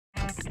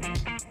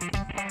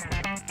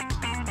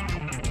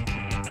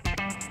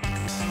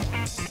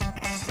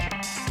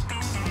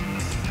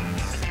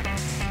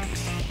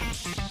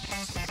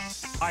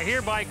I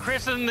hereby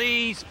christen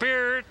the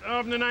spirit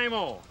of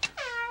Nanaimo.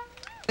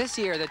 This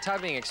year, the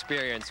tubbing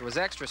experience was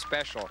extra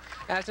special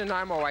as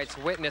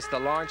Nanaimoites witnessed the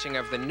launching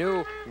of the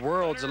new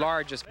world's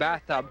largest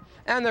bathtub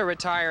and the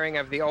retiring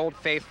of the Old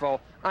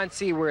Faithful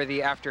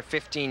unseaworthy after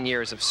 15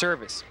 years of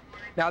service.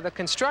 Now, the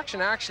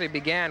construction actually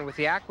began with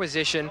the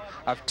acquisition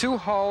of 2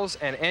 hulls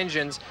and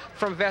engines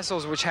from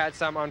vessels which had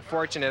some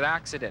unfortunate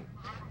accident.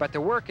 But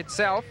the work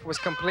itself was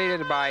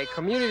completed by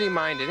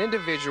community-minded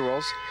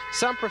individuals,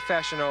 some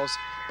professionals,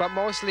 but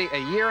mostly a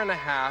year and a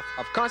half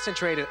of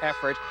concentrated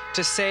effort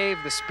to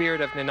save the spirit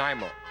of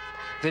Nanaimo.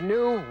 The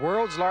new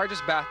world's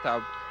largest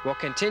bathtub will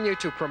continue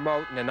to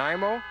promote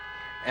Nanaimo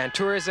and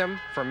tourism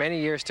for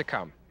many years to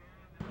come.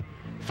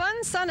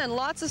 Fun, sun, and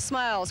lots of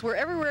smiles were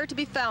everywhere to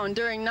be found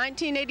during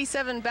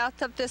 1987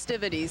 bathtub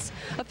festivities,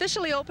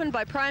 officially opened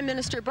by Prime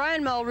Minister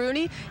Brian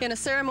Mulroney in a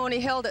ceremony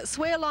held at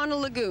Swayalana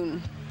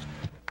Lagoon.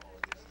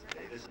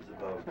 This is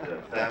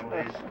about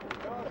families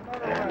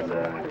and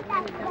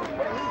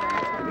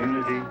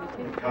community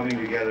coming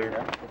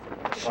together,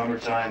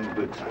 summertime,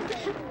 good times.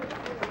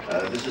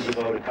 This is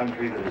about a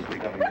country that is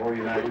becoming more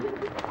united,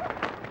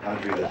 a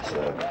country that's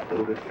a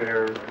little bit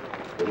fairer,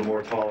 a little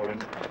more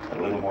tolerant, and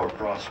a little more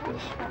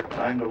prosperous.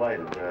 And I'm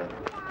delighted.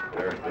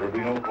 There will be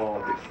no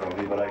politics from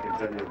me, but I can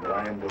tell you that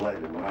I am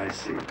delighted when I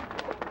see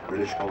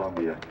British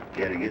Columbia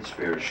getting its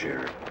fair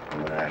share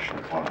from the national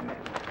economy.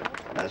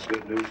 And that's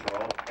good news for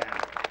all of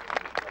Canada.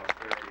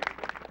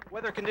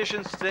 Weather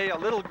conditions today a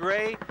little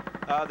gray.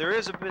 There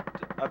is a bit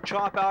of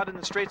chop out in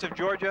the Straits of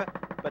Georgia,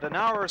 but an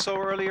hour or so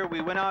earlier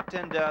we went out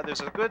and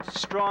there's a good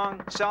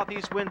strong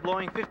southeast wind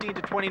blowing 15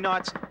 to 20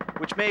 knots,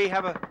 which may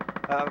have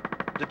a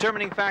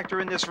determining factor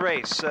in this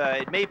race.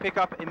 It may pick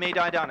up, it may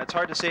die down. It's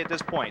hard to say at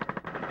this point.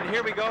 And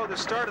here we go, the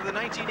start of the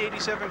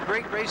 1987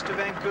 Great Race to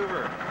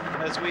Vancouver,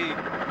 as we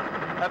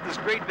have this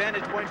great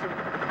vantage point from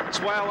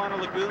Swayalana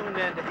Lagoon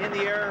and in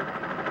the air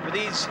for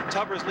these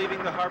tubbers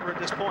leaving the harbor at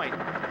this point.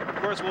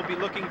 Of course, we'll be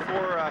looking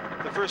for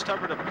the first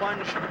tubber to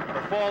plunge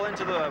or fall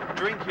into the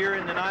drink here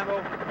in Nanaimo.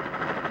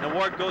 An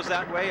award goes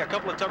that way. A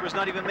couple of tubbers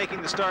not even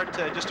making the start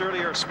just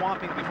earlier,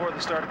 swamping before the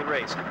start of the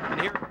race. And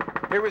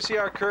here we see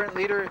our current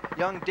leader,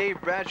 young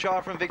Dave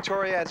Bradshaw from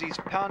Victoria, as he's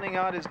pounding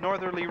out his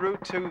northerly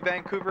route to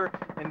Vancouver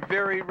in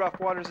very rough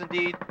waters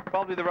indeed,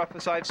 probably the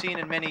roughest I've seen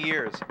in many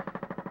years.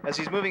 As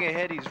he's moving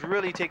ahead, he's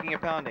really taking a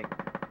pounding.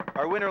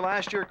 Our winner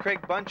last year,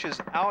 Craig Bunch,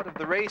 is out of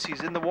the race.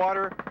 He's in the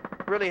water,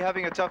 really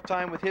having a tough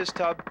time with his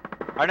tub.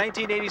 Our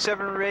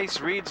 1987 race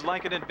reads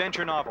like an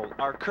adventure novel.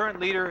 Our current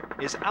leader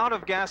is out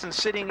of gas and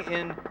sitting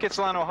in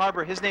Kitsilano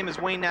Harbor. His name is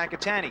Wayne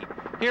Nakatani.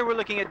 Here we're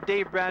looking at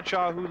Dave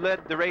Bradshaw, who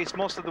led the race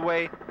most of the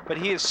way, but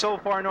he is so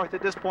far north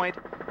at this point,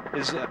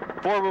 his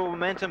forward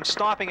momentum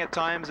stopping at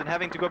times and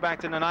having to go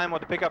back to Nanaimo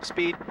to pick up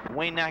speed.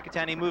 Wayne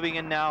Nakatani moving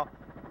in now,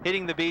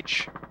 hitting the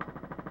beach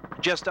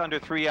just under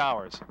 3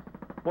 hours.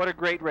 What a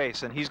great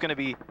race, and he's going to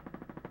be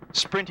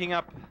sprinting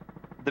up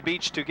the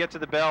beach to get to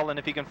the bell, and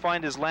if he can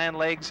find his land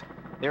legs,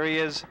 there he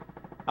is,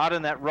 out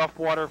in that rough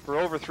water for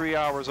over 3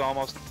 hours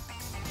almost.